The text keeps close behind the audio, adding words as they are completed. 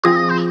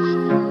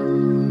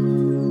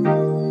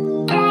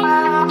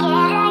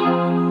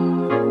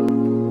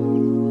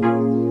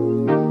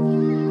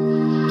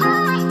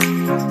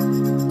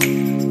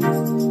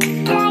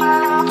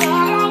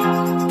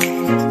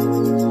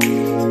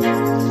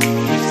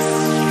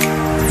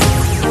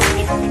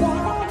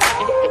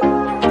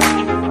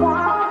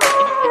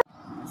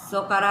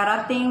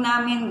kararating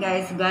namin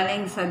guys,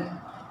 galing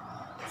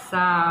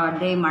sa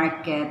day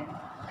market.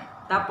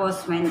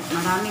 Tapos may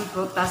maraming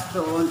prutas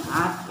doon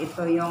at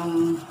ito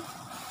yung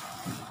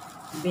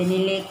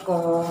binili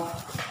ko.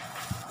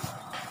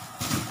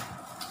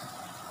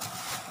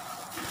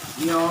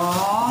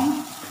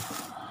 Yung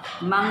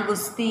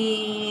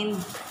mangustin.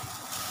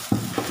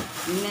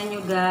 Tingnan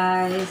nyo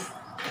guys.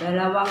 2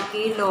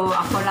 kilo.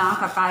 Ako lang ang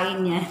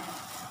kakain niya.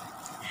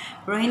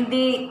 Pero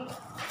hindi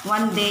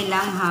 1 day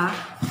lang ha.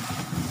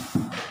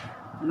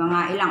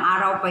 Mga ilang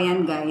araw pa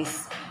yan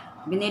guys.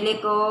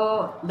 Binili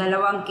ko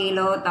 2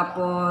 kilo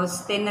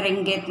tapos 10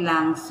 ringgit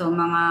lang. So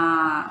mga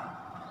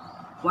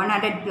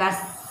 100 plus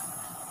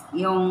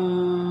yung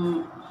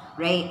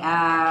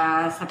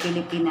sa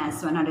Pilipinas.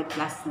 100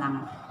 plus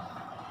lang.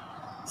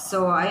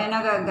 So ayun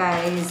na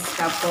guys.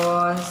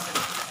 Tapos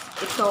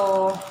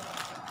ito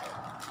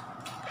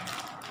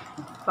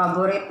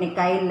favorite ni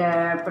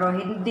Kyler. Pero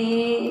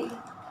hindi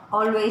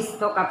always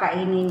to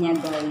kakainin niya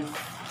guys.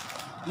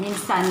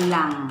 Minsan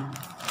lang.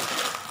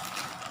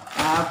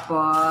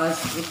 Tapos,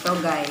 ito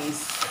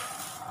guys.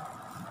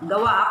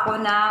 Gawa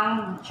ako ng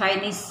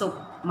Chinese soup.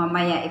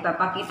 Mamaya,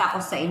 ipapakita ko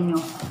sa inyo.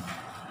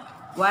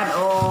 One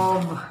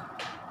of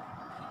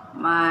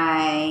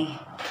my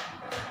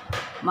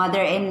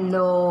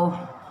mother-in-law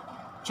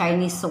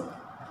Chinese soup.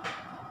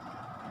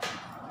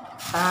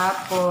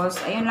 Tapos,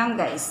 ayun lang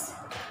guys.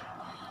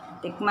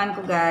 Tikman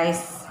ko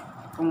guys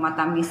kung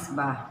matamis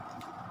ba.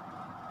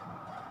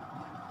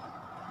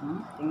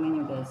 Tingnan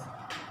nyo guys.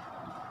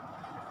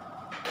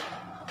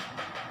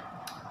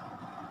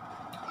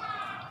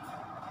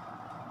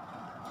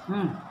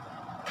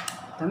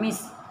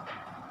 Tamis.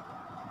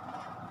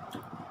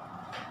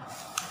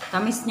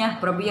 Tamis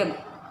niya, probiyag.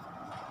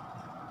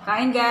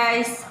 Kain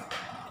guys.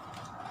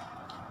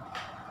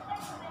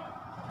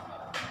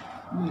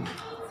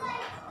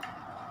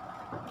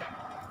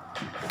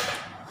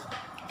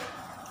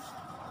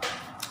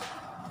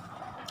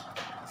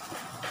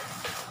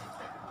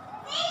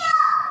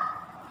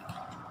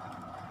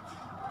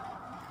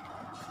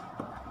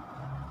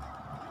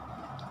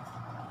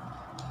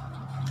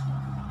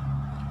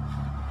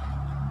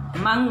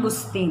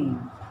 Mangustin.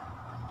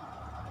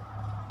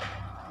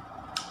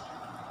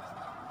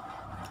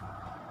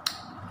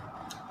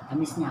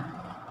 Tamis niya.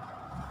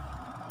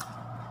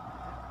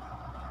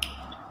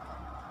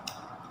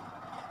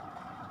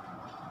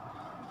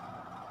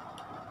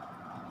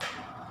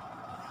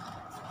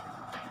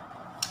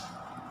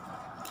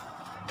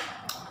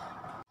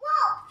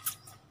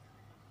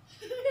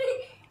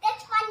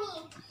 That's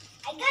funny.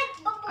 I got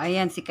bubble.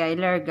 Ayan si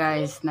Kyler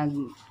guys,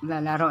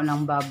 naglalaro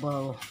ng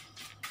bubble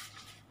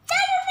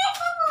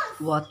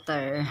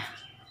water.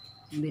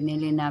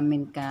 Binili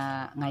namin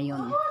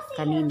ngayon,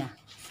 kanina,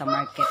 sa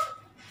market.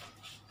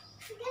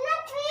 I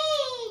cannot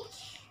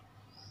reach.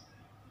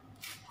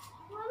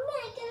 Mommy,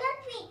 I cannot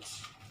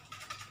reach.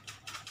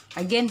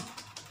 Again.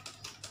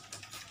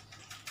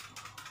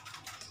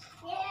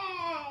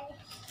 Yay.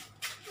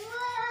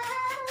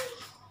 Wow.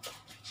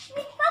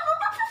 Bubble,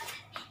 bubble.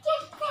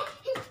 Yes, yes.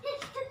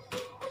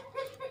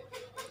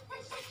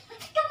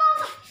 Come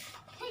on.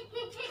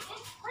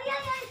 Oh,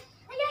 yeah, yeah.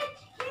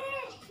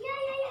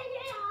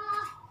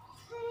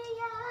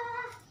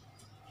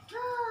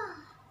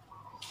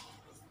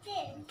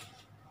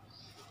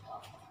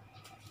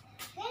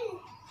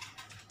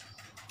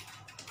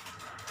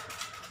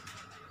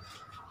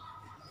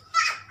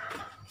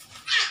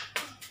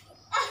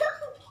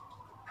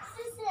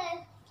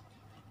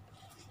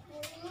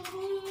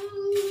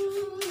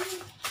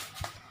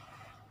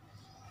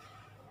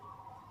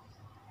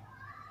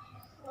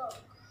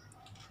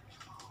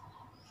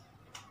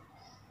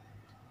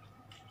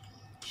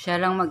 Siya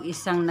lang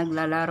mag-isang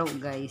naglalaro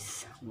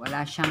guys.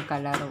 Wala siyang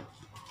kalaro.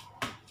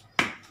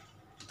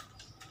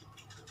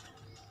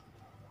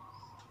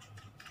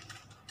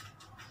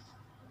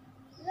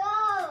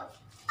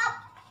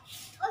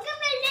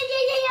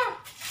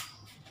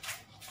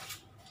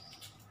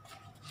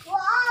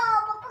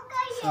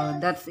 So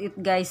that's it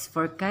guys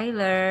for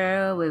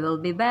Kyler. We will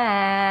be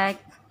back.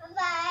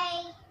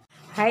 Bye-bye.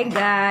 Hi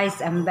guys,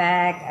 I'm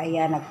back.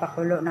 Ayan,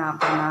 nagpakulo na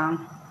ako ng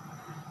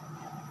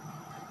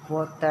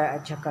water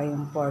at saka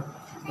yung pork.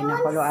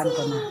 Pinakuluan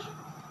ko na.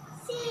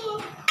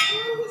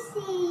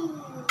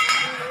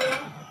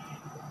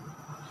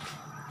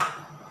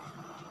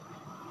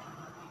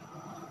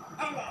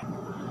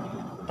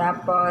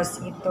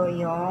 Tapos ito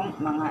yung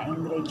mga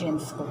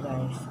ingredients ko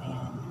guys.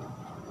 Ayan.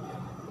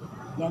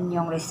 Yan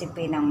yung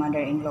recipe ng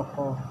mother-in-law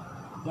ko.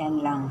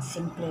 Yan lang,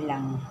 simple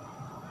lang.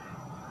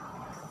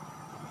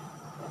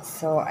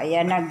 So,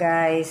 ayan na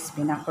guys,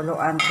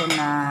 pinakuluan ko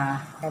na.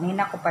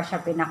 Kanina ko pa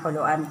siya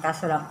pinakuluan,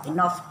 kaso lang,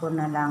 enough ko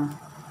na lang.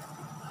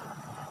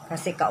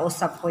 Kasi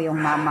kausap ko yung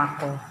mama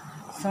ko.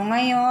 So,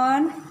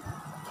 ngayon,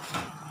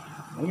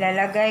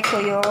 ilalagay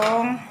ko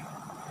yung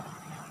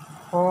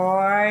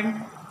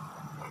corn.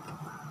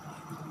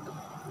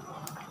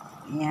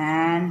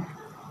 Yan.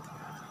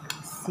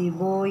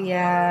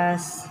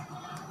 Sibuyas.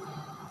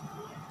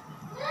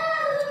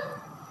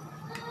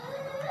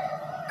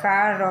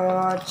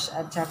 Carrots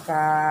at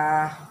saka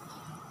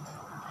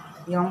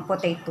yung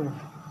potato.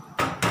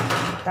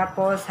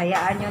 Tapos,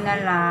 hayaan nyo na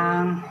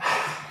lang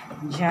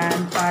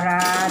dyan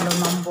para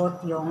lumambot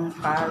yung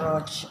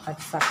carrots at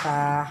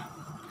saka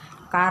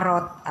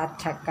carrots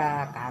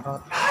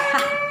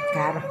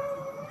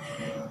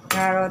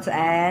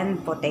and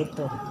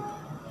potato.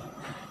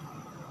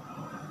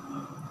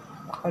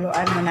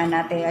 Pakuluan muna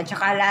natin. At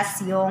saka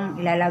last yung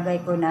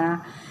ilalagay ko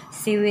na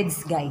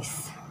seaweeds,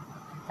 guys.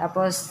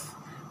 Tapos,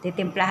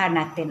 titimplahan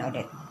natin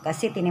ulit.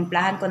 Kasi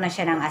tinimplahan ko na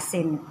siya ng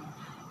asin.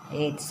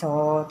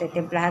 So,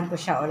 titimplahan ko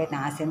siya ulit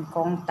ng asin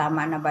kung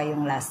tama na ba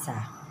yung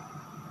lasa.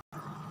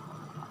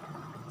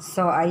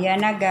 So,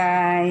 ayan na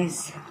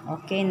guys.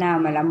 Okay na.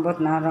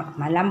 Malambot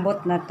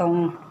na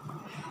tong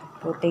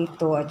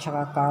potato at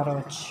saka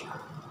carrots.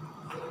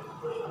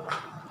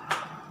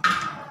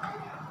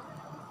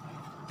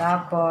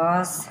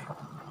 Tapos,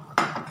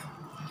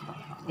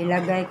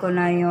 ilagay ko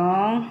na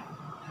yung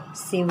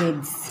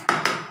seaweeds.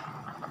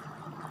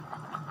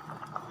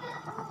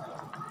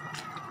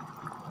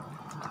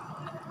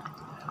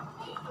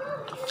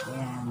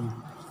 Ayan.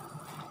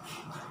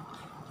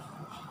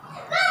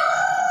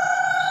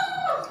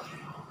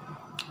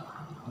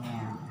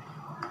 Ayan.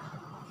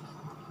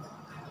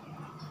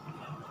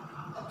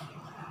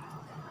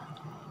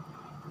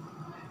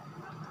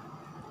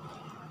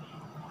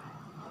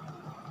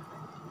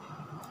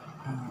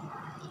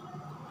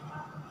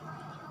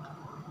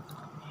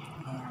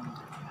 Ayan.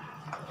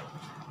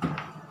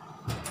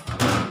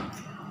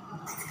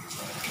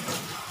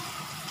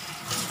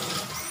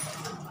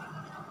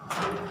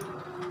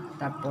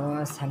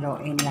 Tapos,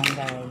 haluin lang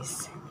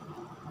guys.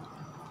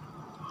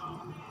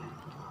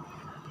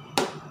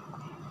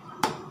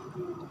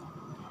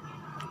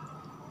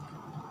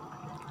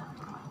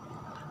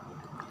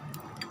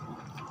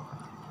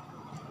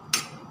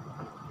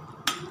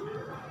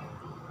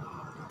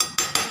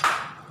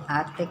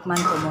 At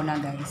tikman ko muna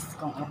guys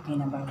kung okay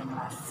na ba yung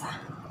lasa.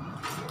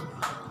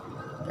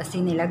 Kasi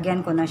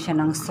nilagyan ko na siya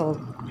ng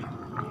salt.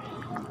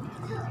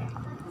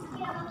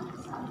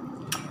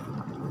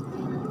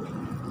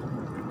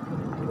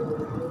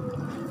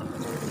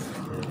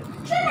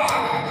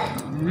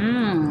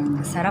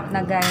 Sarap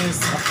na guys.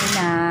 Okay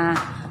na.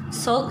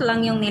 Salt lang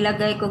yung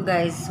nilagay ko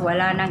guys.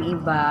 Wala nang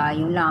iba.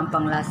 Yun lang ang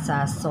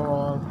panglasa.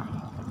 Salt.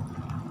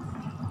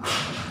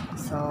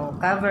 So,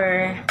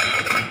 cover.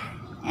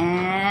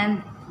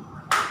 And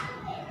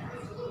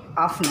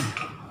off na.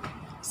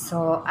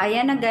 So,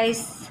 ayan na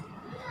guys.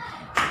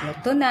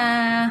 Ito na.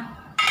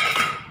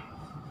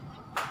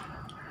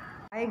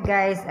 Hi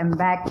guys, I'm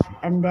back.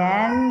 And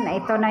then,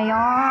 ito na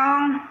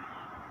yung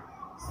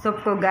soup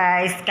ko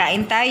guys.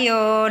 Kain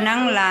tayo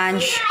ng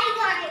lunch.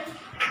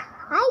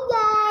 Hi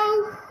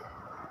guys.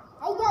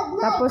 I got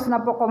night. Tapos na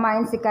po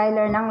kumain si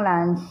Kyler ng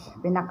lunch.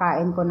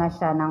 Pinakain ko na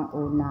siya ng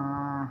una.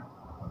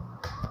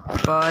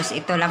 Tapos,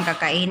 ito lang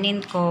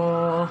kakainin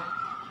ko.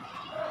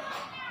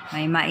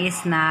 May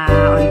mais na.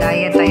 On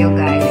diet tayo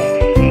guys.